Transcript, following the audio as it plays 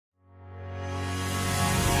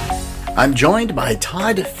I'm joined by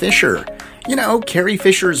Todd Fisher. You know, Carrie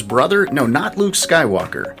Fisher's brother? No, not Luke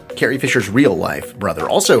Skywalker. Carrie Fisher's real life brother.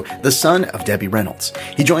 Also, the son of Debbie Reynolds.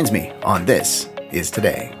 He joins me on This Is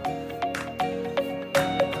Today.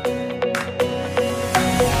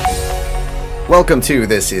 Welcome to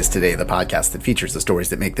This Is Today, the podcast that features the stories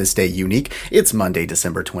that make this day unique. It's Monday,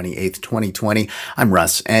 December 28th, 2020. I'm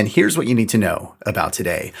Russ, and here's what you need to know about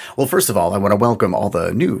today. Well, first of all, I want to welcome all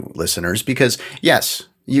the new listeners because, yes,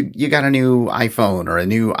 you got a new iPhone or a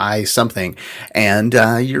new something, and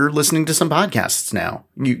you're listening to some podcasts now.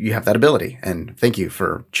 You have that ability, and thank you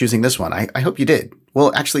for choosing this one. I hope you did.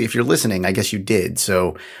 Well, actually, if you're listening, I guess you did,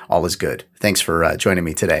 so all is good. Thanks for joining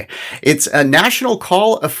me today. It's a National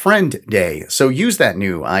Call a Friend Day, so use that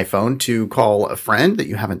new iPhone to call a friend that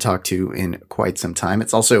you haven't talked to in quite some time.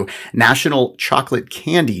 It's also National Chocolate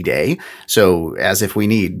Candy Day, so as if we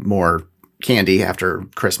need more candy after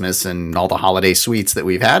Christmas and all the holiday sweets that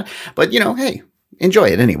we've had. But, hey, enjoy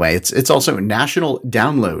it anyway. It's also National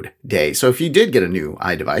Download Day. So if you did get a new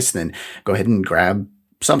iDevice, then go ahead and grab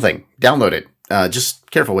something, download it. Just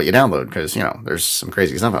careful what you download because, there's some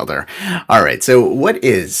crazy stuff out there. All right. So what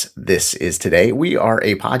is This Is Today? We are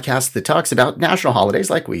a podcast that talks about national holidays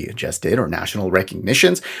like we just did, or national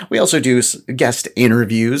recognitions. We also do guest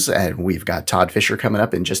interviews, and we've got Todd Fisher coming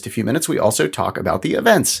up in just a few minutes. We also talk about the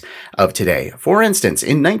events of today. For instance,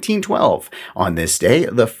 in 1912, on this day,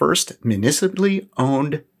 the first municipally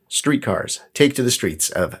owned streetcars take to the streets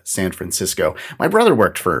of San Francisco. My brother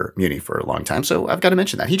worked for Muni for a long time, so I've got to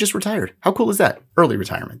mention that. He just retired. How cool is that? Early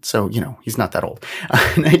retirement. So, he's not that old.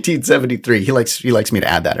 1973, he likes me to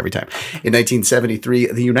add that every time. In 1973,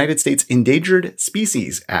 the United States Endangered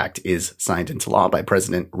Species Act is signed into law by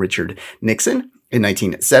President Richard Nixon. In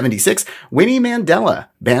 1976, Winnie Mandela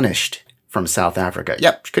banished from South Africa.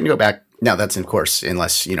 Yep, couldn't go back. Now, that's, of course,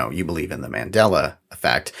 unless, you believe in the Mandela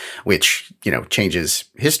effect, which, changes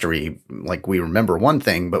history. Like, we remember one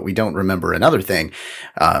thing, but we don't remember another thing.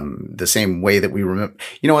 The same way that we remember.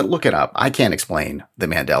 You know what? Look it up. I can't explain the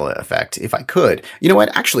Mandela effect. If I could, you know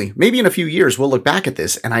what? Actually, maybe in a few years, we'll look back at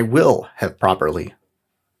this and I will have properly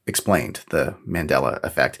explained the Mandela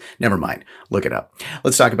effect. Never mind. Look it up.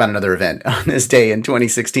 Let's talk about another event. On this day in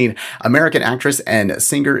 2016, American actress and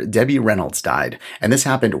singer Debbie Reynolds died. And this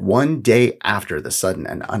happened one day after the sudden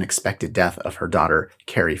and unexpected death of her daughter,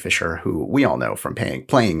 Carrie Fisher, who we all know from playing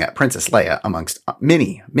Princess Leia, amongst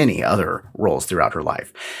many, many other roles throughout her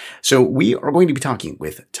life. So we are going to be talking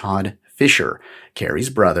with Todd Fisher, Carrie's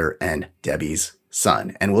brother and Debbie's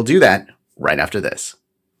son. And we'll do that right after this.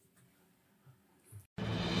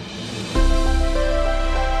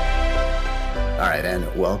 All right, and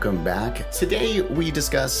welcome back. Today we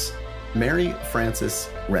discuss Mary Frances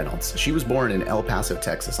Reynolds. She was born in El Paso,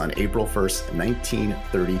 Texas on April 1st,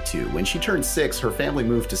 1932. When she turned 6, her family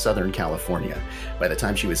moved to Southern California. By the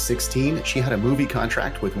time she was 16, she had a movie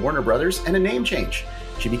contract with Warner Brothers and a name change.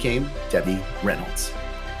 She became Debbie Reynolds.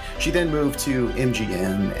 She then moved to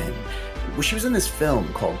MGM, and she was in this film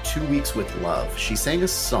called 2 Weeks with Love. She sang a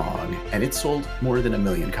song, and it sold more than 1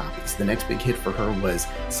 million copies. The next big hit for her was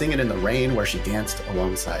Singin' in the Rain, where she danced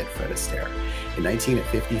alongside Fred Astaire. In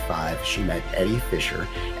 1955, she met Eddie Fisher,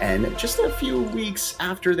 and just a few weeks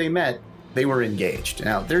after they met, they were engaged.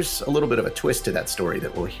 Now, there's a little bit of a twist to that story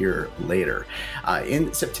that we'll hear later.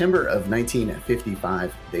 In September of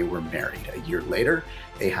 1955, they were married. A year later,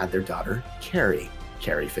 they had their daughter, Carrie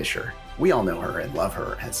Fisher. We all know her and love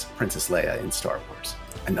her as Princess Leia in Star Wars.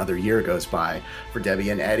 Another year goes by for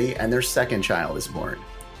Debbie and Eddie, and their second child is born,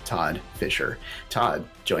 Todd Fisher. Todd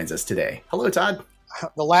joins us today. Hello, Todd.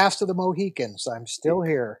 The last of the Mohicans. I'm still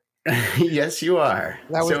here. Yes, you are.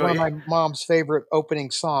 That was one of my mom's favorite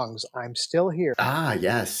opening songs. I'm still here. Ah,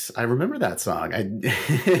 yes. I remember that song.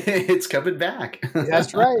 It's coming back.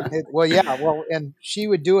 That's right. And she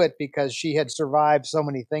would do it because she had survived so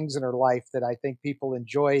many things in her life that I think people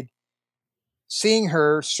enjoyed seeing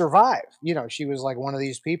her survive. She was like one of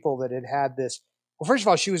these people that had this. Well, first of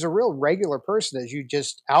all, she was a real regular person, as you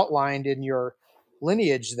just outlined in your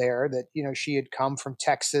lineage there, that, she had come from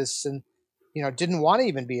Texas and, didn't want to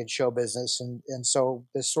even be in show business. And so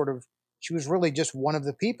this sort of, she was really just one of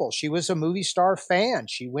the people. She was a movie star fan.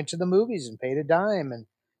 She went to the movies and paid a dime. And,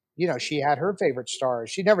 she had her favorite stars.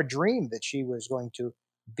 She never dreamed that she was going to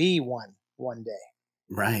be one day.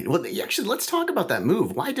 Right. Well, actually, let's talk about that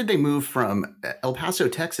move. Why did they move from El Paso,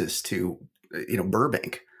 Texas to,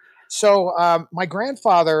 Burbank? So my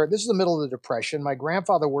grandfather, this is the middle of the Depression. My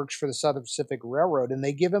grandfather works for the Southern Pacific Railroad, and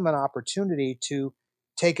they give him an opportunity to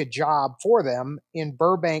take a job for them in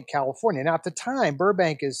Burbank, California. Now, at the time,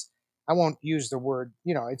 Burbank is, I won't use the word,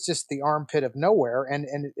 it's just the armpit of nowhere.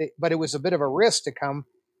 But it was a bit of a risk to come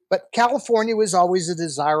But California was always a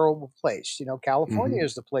desirable place. California Hmm.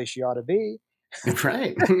 is the place you ought to be.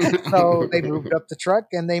 Right. So they moved up the truck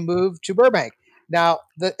and they moved to Burbank. Now,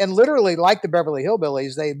 and literally like the Beverly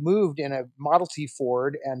Hillbillies, they moved in a Model T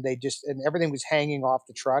Ford, and and everything was hanging off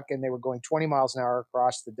the truck, and they were going 20 miles an hour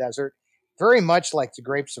across the desert, very much like the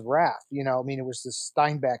Grapes of Wrath. I mean, it was the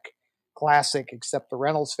Steinbeck classic, except the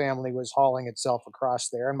Reynolds family was hauling itself across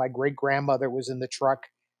there, and my great grandmother was in the truck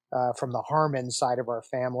from the Harmon side of our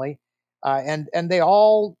family, and they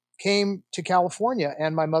all came to California,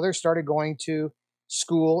 and my mother started going to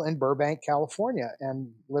school in Burbank, California,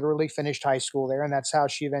 and literally finished high school there. And that's how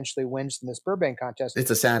she eventually wins in this Burbank contest. It's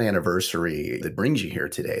a sad anniversary that brings you here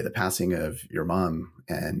today, the passing of your mom,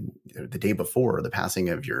 and the day before, the passing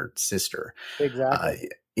of your sister. Uh, Exactly.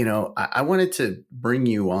 I wanted to bring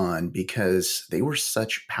you on because they were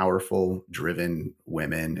such powerful, driven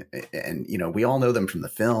women. And, we all know them from the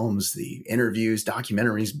films, the interviews,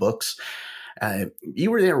 documentaries, books.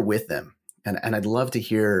 You were there with them. And I'd love to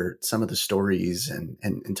hear some of the stories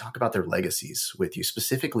and talk about their legacies with you.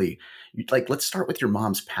 Specifically, like, let's start with your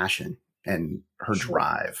mom's passion and her Sure.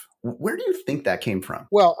 drive. Where do you think that came from?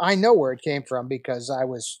 Well, I know where it came from because I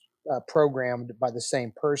was programmed by the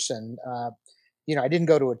same person. I didn't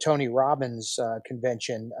go to a Tony Robbins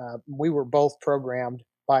convention. We were both programmed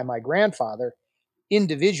by my grandfather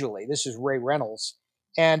individually. This is Ray Reynolds.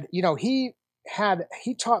 And,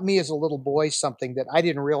 he taught me as a little boy something that I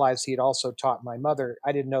didn't realize he had also taught my mother.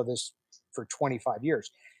 I didn't know this for 25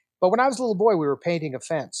 years. But when I was a little boy, we were painting a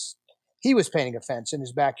fence. He was painting a fence in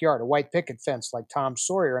his backyard, a white picket fence like Tom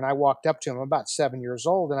Sawyer. And I walked up to him about 7 years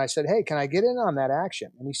old and I said, "Hey, can I get in on that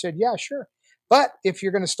action?" And he said, "Yeah, sure. But if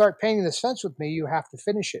you're going to start painting this fence with me, you have to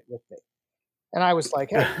finish it with me." And I was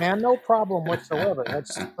like, "Hey, man, no problem whatsoever.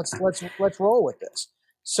 Let's roll with this."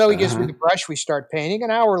 So he gives me Uh-huh. the brush. We start painting.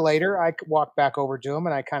 An hour later, I walk back over to him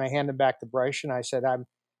and I kind of hand him back the brush. And I said,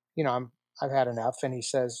 I've had enough." And he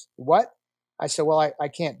says, "What?" I said, "Well, I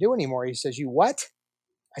can't do anymore." He says, "You what?"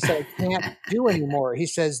 I said, "I can't do anymore." He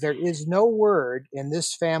says, "There is no word in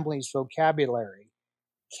this family's vocabulary,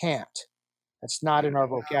 can't. That's not in our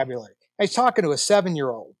vocabulary." He's talking to a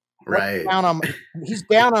 7-year-old. What Right. down on He's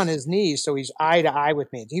down on his knees, so he's eye to eye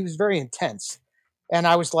with me. He was very intense. And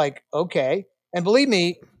I was like, "Okay." And believe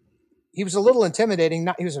me, he was a little intimidating.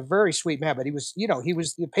 Not, he was a very sweet man, but he was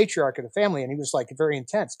the patriarch of the family, and he was like very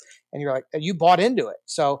intense. And you're like, you bought into it.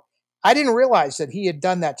 So I didn't realize that he had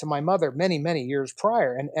done that to my mother many, many years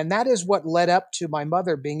prior, and that is what led up to my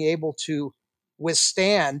mother being able to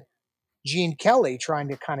withstand Gene Kelly trying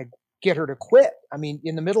to kind of get her to quit. I mean,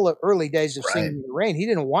 in the middle of early days of Right. Singing in the Rain, he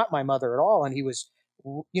didn't want my mother at all, and he was,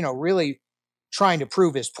 really trying to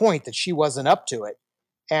prove his point that she wasn't up to it.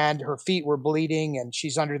 And her feet were bleeding, and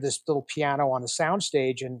she's under this little piano on a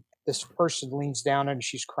soundstage, and this person leans down and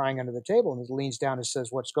she's crying under the table, and he leans down and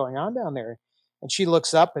says, "What's going on down there?" And she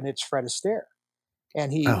looks up, and it's Fred Astaire,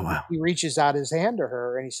 and Oh, he wow. he reaches out his hand to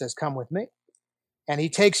her, and he says, "Come with me." And he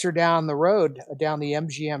takes her down the road, down the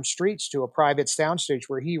MGM streets to a private soundstage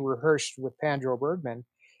where he rehearsed with Pandro Bergman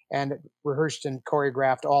and rehearsed and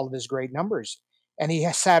choreographed all of his great numbers. And he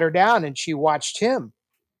sat her down and she watched him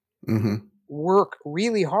Hmm. work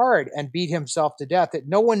really hard and beat himself to death. That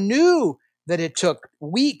no one knew that it took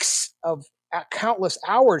weeks of countless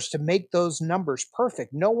hours to make those numbers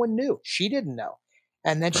perfect. No one knew. She didn't know.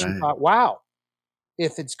 And then she Right. thought, wow,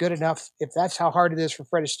 if it's good enough, if that's how hard it is for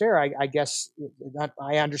Fred Astaire, I guess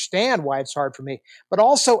I understand why it's hard for me. But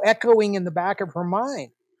also echoing in the back of her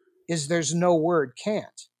mind is there's no word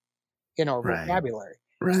can't in our Right. vocabulary.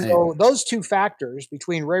 Right. So those two factors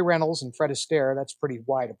between Ray Reynolds and Fred Astaire, that's pretty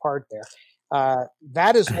wide apart there.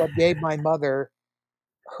 That is what gave my mother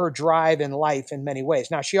her drive in life in many ways.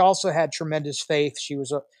 Now, she also had tremendous faith. She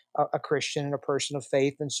was a Christian and a person of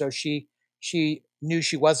faith, and so she knew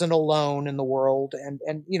she wasn't alone in the world, and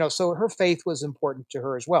so her faith was important to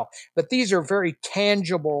her as well. But these are very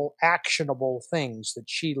tangible, actionable things that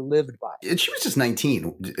she lived by. And she was just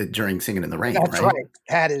 19 during Singing in the Rain, That's right? right.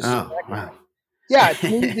 That is Oh, exactly wow. right. Yeah, it's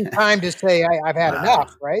an easy time to say I've had Wow.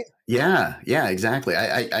 enough, right? Yeah, yeah, exactly.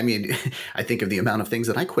 I mean, I think of the amount of things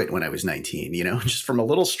that I quit when I was 19, just from a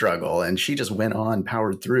little struggle. And she just went on,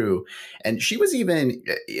 powered through. And she was even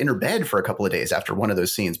in her bed for a couple of days after one of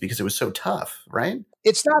those scenes because it was so tough, right?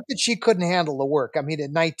 It's not that she couldn't handle the work. I mean,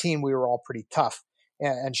 at 19, we were all pretty tough,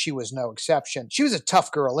 and she was no exception. She was a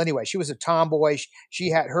tough girl anyway. She was a tomboy. She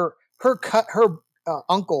had her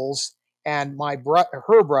uncles and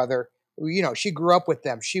her brother. She grew up with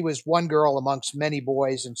them. She was one girl amongst many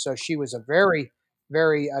boys, and so she was a very,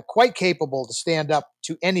 very quite capable to stand up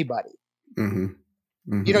to anybody. Hmm.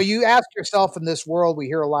 Hmm. You ask yourself in this world, we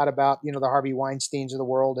hear a lot about, the Harvey Weinsteins of the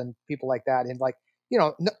world and people like that. And like,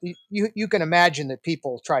 you can imagine that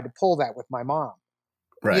people tried to pull that with my mom,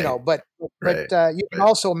 Right. but Right. you can Right.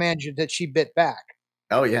 also imagine that she bit back.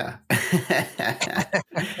 Oh yeah.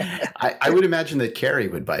 I would imagine that Carrie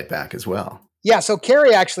would bite back as well. Yeah. So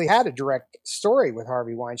Carrie actually had a direct story with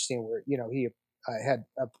Harvey Weinstein where, he had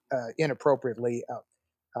inappropriately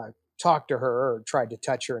uh, talked to her or tried to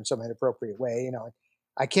touch her in some inappropriate way.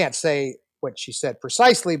 I can't say what she said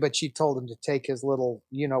precisely, but she told him to take his little,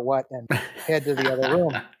 what, and head to the other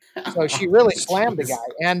room. So she really slammed the guy.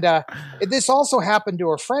 Jeez. And this also happened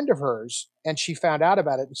to a friend of hers, and she found out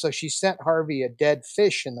about it. And so she sent Harvey a dead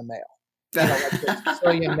fish in the mail, like a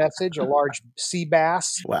Sicilian message, a large sea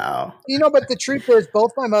bass. Wow. But the truth is,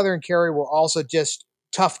 both my mother and Carrie were also just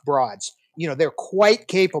tough broads. They're quite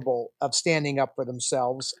capable of standing up for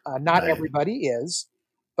themselves. Not Right. everybody is,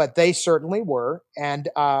 but they certainly were. And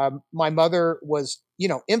my mother was,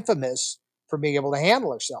 infamous for being able to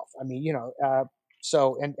handle herself. I mean,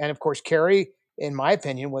 so, and of course, Carrie, in my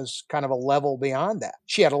opinion, was kind of a level beyond that.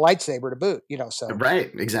 She had a lightsaber to boot, so.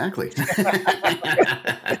 Right, exactly.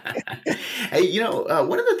 Hey,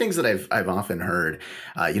 one of the things that I've often heard,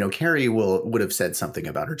 Carrie would have said something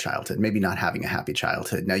about her childhood, maybe not having a happy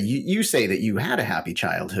childhood. Now, you say that you had a happy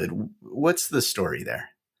childhood. What's the story there?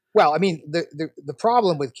 Well, I mean, the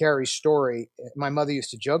problem with Carrie's story, my mother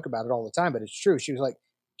used to joke about it all the time, but it's true. She was like,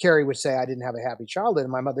 Carrie would say, I didn't have a happy childhood.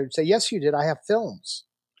 And my mother would say, yes, you did. I have films.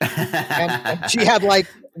 And she had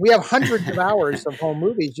we have hundreds of hours of home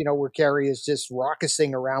movies, where Carrie is just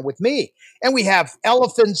raucousing around with me. And we have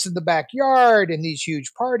elephants in the backyard and these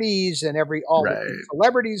huge parties and all the big Right.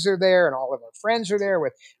 celebrities are there and all of our friends are there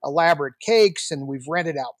with elaborate cakes and we've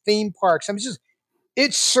rented out theme parks. I mean,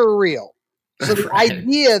 it's surreal. So the Right.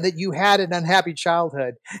 idea that you had an unhappy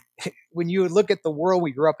childhood when you look at the world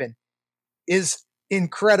we grew up in is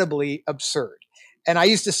incredibly absurd. And I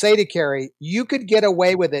used to say to Carrie, you could get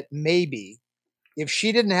away with it maybe if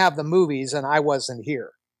she didn't have the movies and I wasn't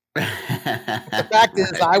here. But the fact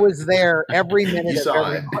is, I Right. was there every You minute of saw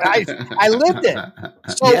every it. moment. I lived it.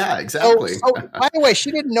 So, Yeah, exactly. by the way,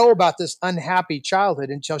 she didn't know about this unhappy childhood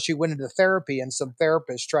until she went into therapy, and some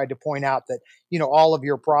therapists tried to point out that all of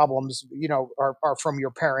your problems, are from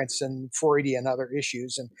your parents and Freudian other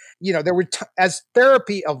issues, and there were as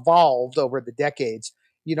therapy evolved over the decades,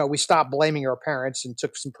 we stopped blaming our parents and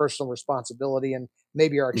took some personal responsibility, and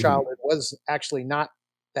maybe our Mhm. childhood was actually not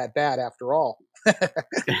that bad after all.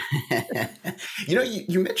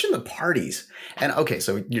 You mentioned the parties, and okay,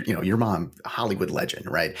 so your mom, Hollywood legend,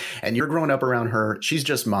 right? And you're growing up around her. She's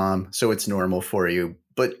just mom, so it's normal for you.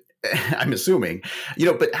 But I'm assuming,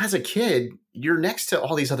 but as a kid, you're next to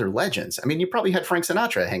all these other legends. I mean, you probably had Frank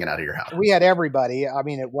Sinatra hanging out of your house. We had everybody. I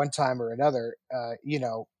mean, at one time or another,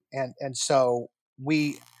 and so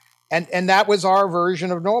we, and that was our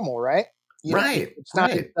version of normal, right? Right, It's not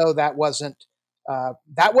as right. though that wasn't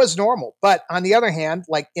that was normal. But on the other hand,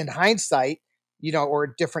 like in hindsight, or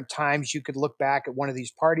at different times, you could look back at one of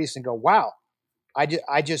these parties and go, "Wow,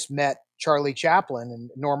 I just met Charlie Chaplin and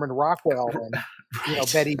Norman Rockwell and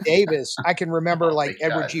Right. Betty Davis. I can remember Oh my like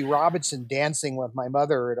Edward God. G. Robinson dancing with my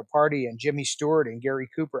mother at a party and Jimmy Stewart and Gary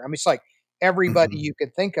Cooper. I mean, it's like everybody Mhm. you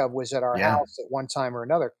could think of was at our Yeah. house at one time or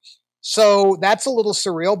another. So that's a little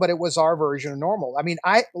surreal, but it was our version of normal. I mean,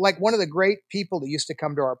 I like one of the great people that used to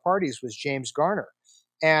come to our parties was James Garner.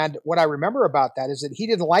 And what I remember about that is that he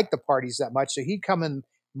didn't like the parties that much. So he'd come in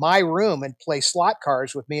my room and play slot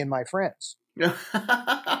cars with me and my friends.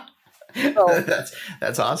 So,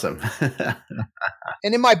 That's awesome.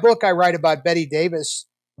 and in my book, I write about Betty Davis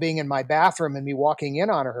being in my bathroom and me walking in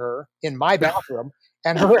on her in my bathroom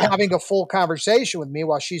and her having a full conversation with me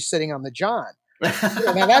while she's sitting on the john.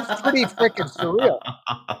 Now that's pretty freaking surreal.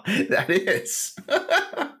 That is.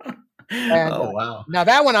 And Oh wow. now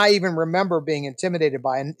that one I even remember being intimidated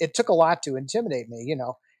by, and it took a lot to intimidate me.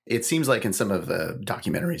 It seems like in some of the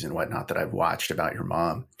documentaries and whatnot that I've watched about your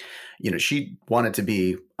mom, she wanted to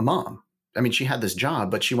be a mom. I mean, she had this job,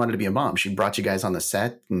 but she wanted to be a mom. She brought you guys on the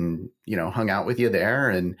set and, hung out with you there.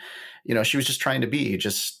 And, she was just trying to be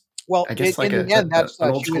just, Well, I guess, like in the end, that's an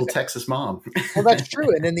old she was. school Texas mom. Well, that's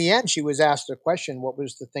true. And in the end, she was asked a question: "What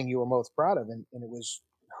was the thing you were most proud of?" And it was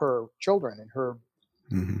her children and her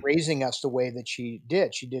Mhm. raising us the way that she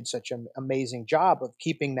did. She did such an amazing job of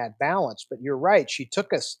keeping that balance. But you're right, she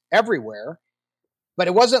took us everywhere. But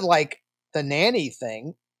it wasn't like the nanny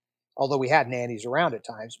thing, although we had nannies around at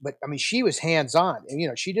times. But I mean, she was hands on.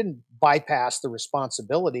 And, she didn't bypass the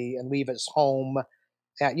responsibility and leave us home.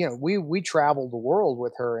 We traveled the world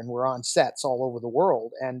with her, and we're on sets all over the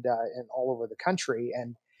world and all over the country.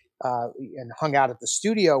 And and hung out at the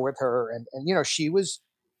studio with her. And you know, she was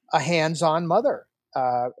a hands-on mother.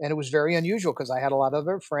 And it was very unusual because I had a lot of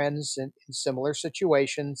other friends in similar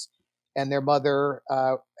situations, and their mother,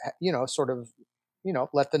 you know, sort of, you know,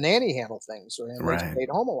 let the nanny handle things, and they Right. stayed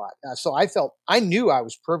home a lot. So I knew I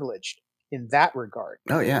was privileged in that regard.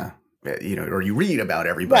 Oh, yeah. You know, or you read about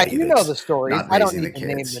Yeah, everybody you know that's the stories. not I don't raising need the to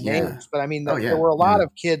name kids. the Yeah. names, but I mean, Oh, there yeah. were a lot Yeah.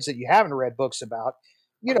 of kids that you haven't read books about,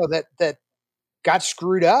 you know, that got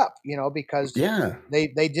screwed up, you know, because Yeah. they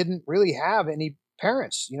didn't really have any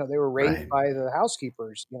parents. You know, they were raised Right. by the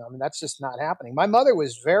housekeepers. You know, I mean, that's just not happening. My mother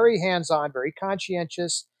was very hands-on, very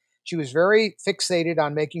conscientious. She was very fixated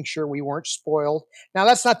on making sure we weren't spoiled. Now,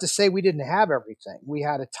 that's not to say we didn't have everything. We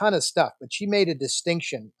had a ton of stuff, but she made a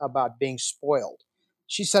distinction about being spoiled.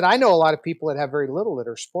 She said, I know a lot of people that have very little that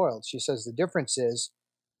are spoiled. She says the difference is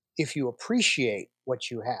if you appreciate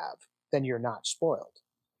what you have, then you're not spoiled.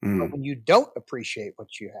 But Mm. when you don't appreciate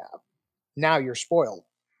what you have, now you're spoiled.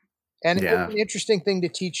 And it's Yeah. an interesting thing to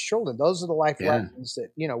teach children. Those are the life Yeah. lessons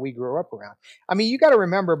that, you know, we grew up around. I mean, you got to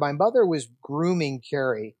remember my mother was grooming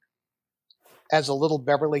Carrie as a little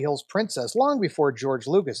Beverly Hills princess long before George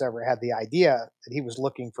Lucas ever had the idea that he was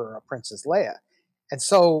looking for a Princess Leia. And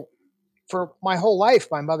so for my whole life,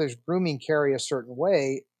 my mother's grooming Carrie a certain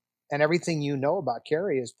way, and everything you know about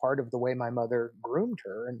Carrie is part of the way my mother groomed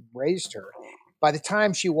her and raised her. By the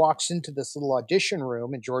time she walks into this little audition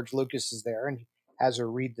room and George Lucas is there and has her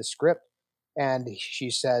read the script, and she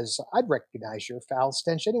says, I'd recognize your foul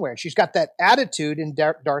stench anywhere. And she's got that attitude in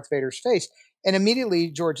Darth Vader's face. And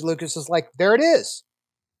immediately George Lucas is like, there it is.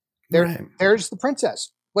 Right. There's the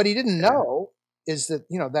princess. What he didn't Yeah. know is that,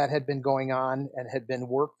 you know, that had been going on and had been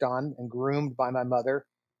worked on and groomed by my mother,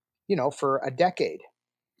 you know, for a decade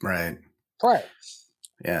Right. prior.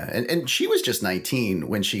 Yeah. And she was just 19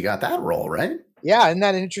 when she got that role, right? Yeah, isn't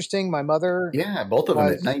that interesting? My mother Yeah. Both of them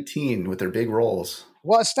at was, 19 with their big roles.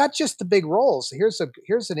 well, it's not just the big roles. Here's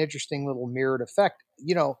an interesting little mirrored effect.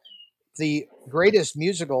 You know, the greatest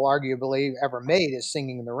musical arguably ever made is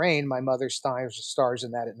Singing in the Rain. My mother stars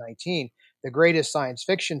in that at 19. The greatest science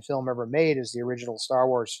fiction film ever made is the original Star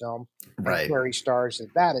Wars film, and Right. Carrie stars in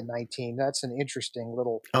that at 19. That's an interesting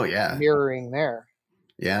little Oh, yeah. mirroring there.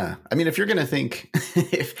 Yeah. I mean, if you're going to think,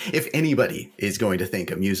 if anybody is going to think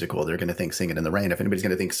a musical, they're going to think Singing in the Rain. If anybody's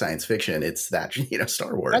going to think science fiction, it's that, you know,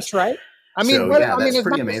 Star Wars. That's right. I mean, So, yeah, that's it's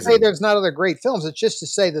pretty not to say amazing. there's not other great films. It's just to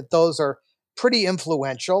say that those are pretty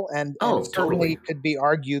influential, and Oh, certainly totally. could be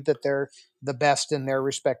argued that they're the best in their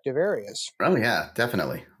respective areas. Oh yeah,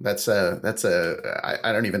 definitely.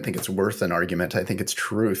 I don't even think it's worth an argument. I think it's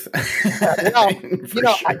truth. Well, you For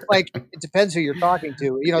know, sure. like it depends who you're talking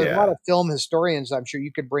to. You know, there's a lot Yeah. of film historians. I'm sure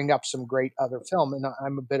you could bring up some great other film, and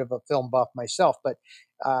I'm a bit of a film buff myself, but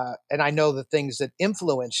and I know the things that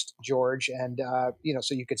influenced George, and you know,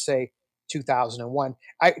 so you could say 2001.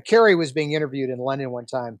 Carrie was being interviewed in London one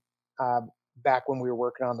time, uh, back when we were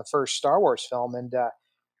working on the first Star Wars film, and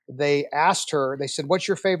they asked her. They said, "What's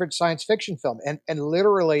your favorite science fiction film?" And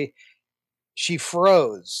literally, she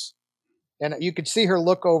froze, and you could see her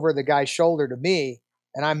look over the guy's shoulder to me,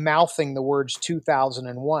 and I'm mouthing the words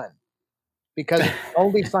 2001 because it's the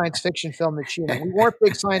only science fiction film that she, you know, we weren't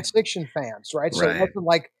big science fiction fans, right? So it Right. wasn't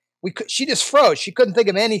like she just froze. She couldn't think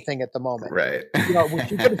of anything at the moment. Right. You know,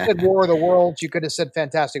 she could have said War of the Worlds. You could have said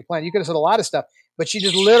Fantastic Planet. You could have said a lot of stuff, but she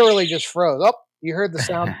just literally just froze. Oh, you heard the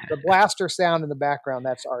sound, the blaster sound in the background.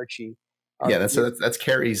 That's Archie. Yeah, Archie. that's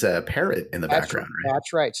Carrie's parrot in the That's background, right?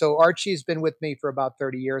 that's right. So Archie's been with me for about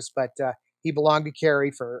 30 years, but he belonged to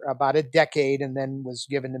Carrie for about a decade, and then was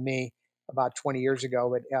given to me about 20 years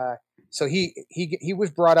ago. But so he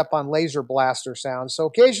was brought up on laser blaster sounds. So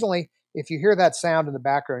occasionally, if you hear that sound in the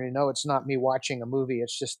background, you know it's not me watching a movie.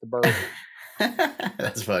 It's just the bird.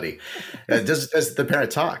 That's funny. Does the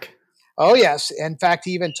parrot talk? Oh yes, in fact,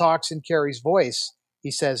 he even talks in Carrie's voice.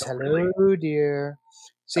 He says, Oh, really? "Hello, dear."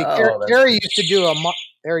 See, Oh, that's Carrie used to do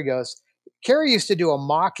there he goes. Carrie used to do a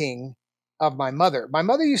mocking of my mother. My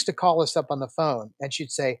mother used to call us up on the phone, and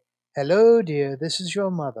she'd say, "Hello, dear. This is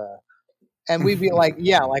your mother," and we'd be like,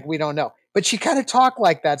 "Yeah, like we don't know." But she kind of talked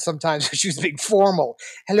like that sometimes. She was being formal.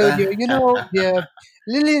 "Hello, dear. You know, dear,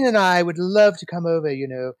 Lillian and I would love to come over. You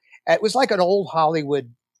know." It was like an old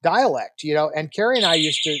Hollywood dialect, you know. And Carrie and I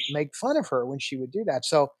used to make fun of her when she would do that.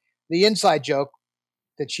 So the inside joke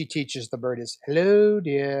that she teaches the bird is "Hello,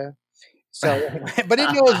 dear." So, anyway, but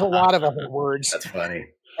it knows a lot of other words, That's funny.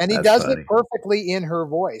 and he That's does it funny. perfectly in her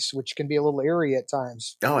voice, which can be a little eerie at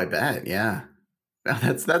times. Oh, I bet. Yeah. Oh,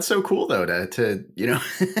 that's so cool though to you know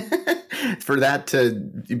for that to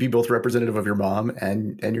be both representative of your mom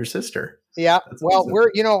and your sister. Yeah, That's well,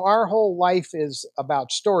 awesome. our whole life is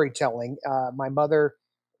about storytelling. My mother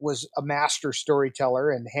was a master storyteller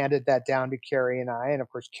and handed that down to Carrie and I. And of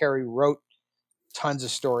course, Carrie wrote tons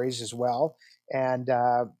of stories as well. And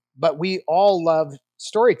but we all love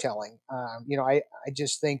storytelling. I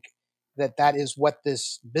just think that that is what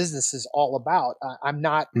this business is all about. I'm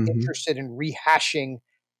not Hmm. interested in rehashing,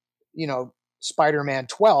 Spider-Man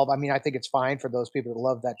 12. I mean, I think it's fine for those people that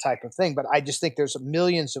love that type of thing, but I just think there's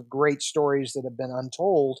millions of great stories that have been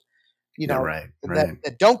untold, you Yeah, know, right, that right.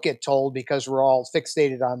 that don't get told because we're all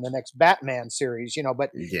fixated on the next Batman series,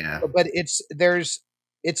 but Yeah, but it's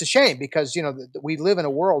a shame because we live in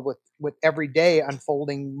a world with every day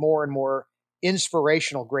unfolding more and more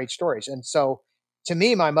inspirational great stories. And so to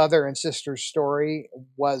me, my mother and sister's story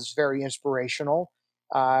was very inspirational,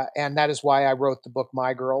 and that is why I wrote the book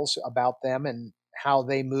My Girls, about them and how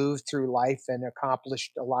they moved through life and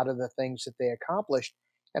accomplished a lot of the things that they accomplished.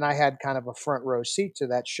 And I had kind of a front row seat to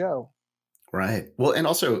that show. right. Well, and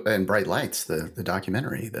also in Bright Lights, the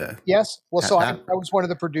documentary, the Yes. Well, that so that I was one of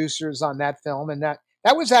the producers on that film, and that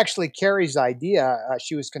was actually Carrie's idea.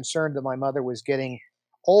 She was concerned that my mother was getting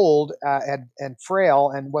old, and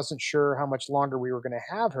frail, and wasn't sure how much longer we were going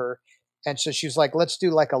to have her. And so she was like, "Let's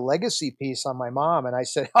do like a legacy piece on my mom." And I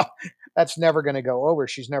said, "Oh, that's never going to go over.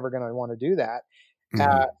 She's never going to want to do that."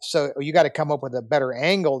 Mhm. So you got to come up with a better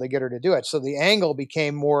angle to get her to do it. So the angle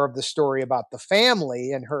became more of the story about the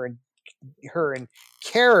family and her and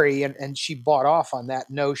Carrie, and she bought off on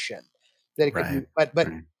that notion that it could be. Right, But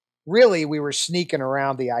right. really, we were sneaking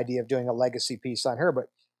around the idea of doing a legacy piece on her.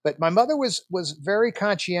 But my mother was very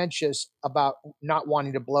conscientious about not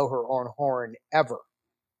wanting to blow her own horn ever.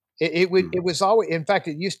 It Mm. was always, in fact,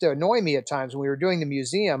 it used to annoy me at times when we were doing the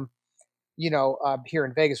museum. Here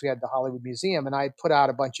in Vegas, we had the Hollywood Museum, and I put out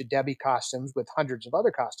a bunch of Debbie costumes with hundreds of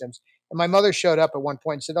other costumes. And my mother showed up at one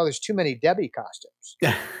point and said, "Oh, there's too many Debbie costumes."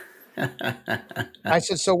 I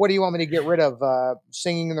said, "So what do you want me to get rid of?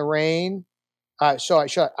 Singing in the Rain?" I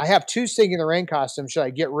have two Singing in the Rain costumes. Should I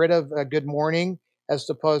get rid of Good Morning as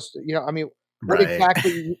opposed to, I mean, what Right.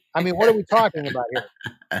 exactly? I mean, what are we talking about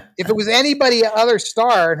here? If it was anybody other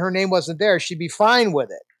star and her name wasn't there, she'd be fine with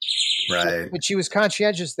it. Right. But she was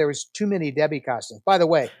conscientious. There was too many Debbie costumes. By the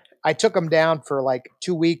way, I took them down for like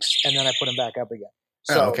 2 weeks and then I put them back up again.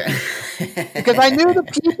 Oh, So okay. because I knew the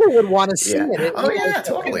people would want to see Yeah. it. Oh, It's yeah,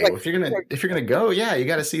 totally. like, If you're gonna go, yeah, you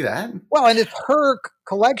gotta see that. well, and it's her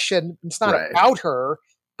collection. It's not Right. about her,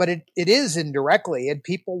 but it is indirectly, and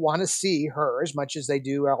people want to see her as much as they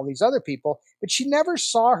do all these other people. But she never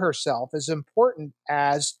saw herself as important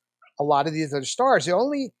as a lot of these other stars.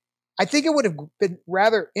 I think it would have been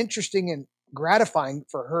rather interesting and gratifying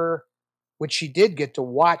for her when she did get to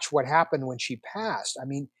watch what happened when she passed. I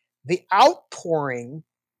mean, the outpouring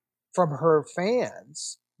from her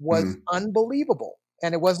fans was Mhm. unbelievable.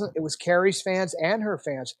 And it was Carrie's fans and her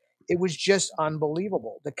fans. It was just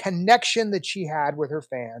unbelievable. The connection that she had with her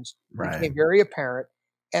fans Right. became very apparent.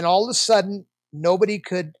 And all of a sudden, nobody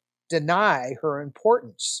could deny her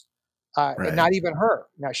importance, and Right. not even her.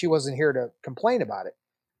 Now, she wasn't here to complain about it,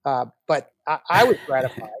 but I was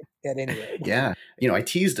gratified at any rate. Yeah. I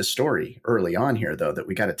teased a story early on here though that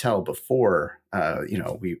we got to tell before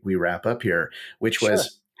we wrap up here, which Sure.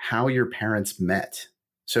 was how your parents met.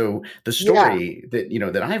 So the Yeah. story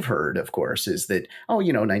that I've heard, of course, is that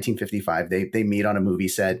 1955 they meet on a movie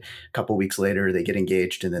set. A couple weeks later they get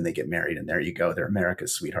engaged and then they get married and there you go, they're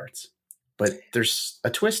America's sweethearts. But there's a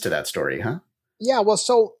twist to that story, huh? Yeah, well,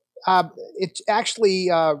 so it's actually,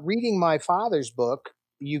 reading my father's book,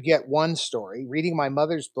 you get one story. Reading my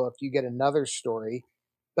mother's book, you get another story.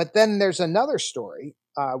 But then there's another story,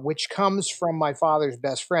 which comes from my father's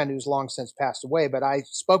best friend, who's long since passed away. But I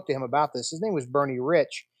spoke to him about this. His name was Bernie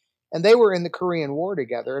Rich, and they were in the Korean War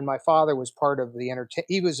together. And my father was part of the entertain.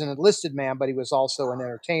 He was an enlisted man, but he was also an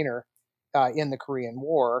entertainer in the Korean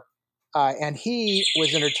War. And he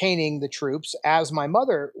was entertaining the troops, as my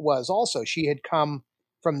mother was also. She had come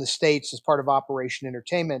from the States as part of Operation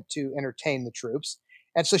Entertainment to entertain the troops.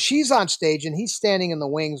 And so she's on stage and he's standing in the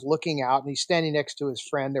wings looking out, and he's standing next to his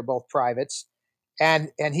friend. They're both privates.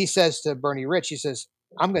 And he says to Bernie Rich, he says,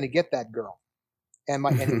 "I'm going to get that girl." And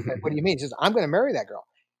he said, "What do you mean?" He says, "I'm going to marry that girl."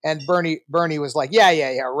 And Bernie was like, "Yeah,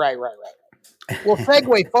 yeah, yeah, right, right, right." Well,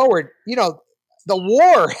 segue forward, the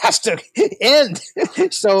war has to end.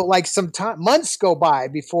 So like some time, months go by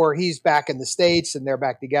before he's back in the States and they're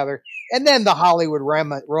back together. And then the Hollywood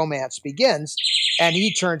romance begins and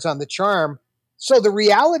he turns on the charm So the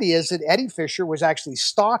reality is that Eddie Fisher was actually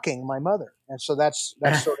stalking my mother, and so that's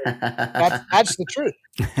sort of that's the truth.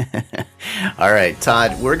 All right,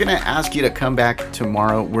 Todd, we're going to ask you to come back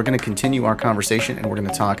tomorrow. We're going to continue our conversation, and we're going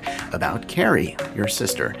to talk about Carrie, your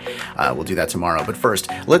sister. We'll do that tomorrow. But first,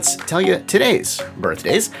 let's tell you today's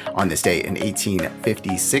birthdays. On this day in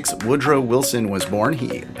 1856, Woodrow Wilson was born.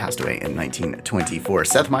 He passed away in 1924.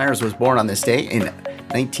 Seth Meyers was born on this day in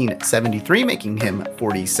 1973, making him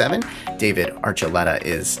 47. David Archuleta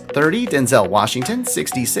is 30. Denzel Washington,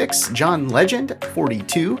 66. John Legend,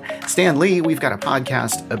 42. Stan Lee, we've got a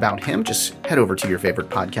podcast about him. Just head over to your favorite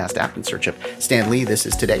podcast app and search up Stan Lee, This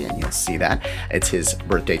Is Today, and you'll see that. It's his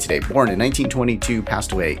birthday today. Born in 1922,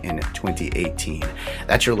 passed away in 2018.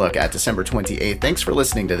 That's your look at December 28th. Thanks for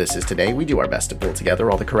listening to This Is Today. We do our best to pull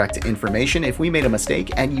together all the correct information. If we made a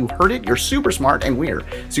mistake and you heard it, you're super smart and we're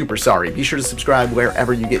super sorry. Be sure to subscribe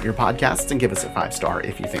wherever you get your podcasts and give us a 5-star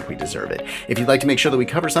if you think we deserve it. If you'd like to make sure that we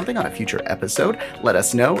cover something on a future episode, let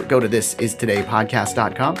us know. Go to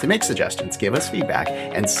thisistodaypodcast.com to make suggestions, give us feedback,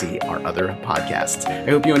 and see our other podcasts. I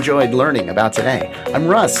hope you enjoyed learning about today. I'm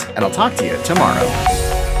Russ, and I'll talk to you tomorrow.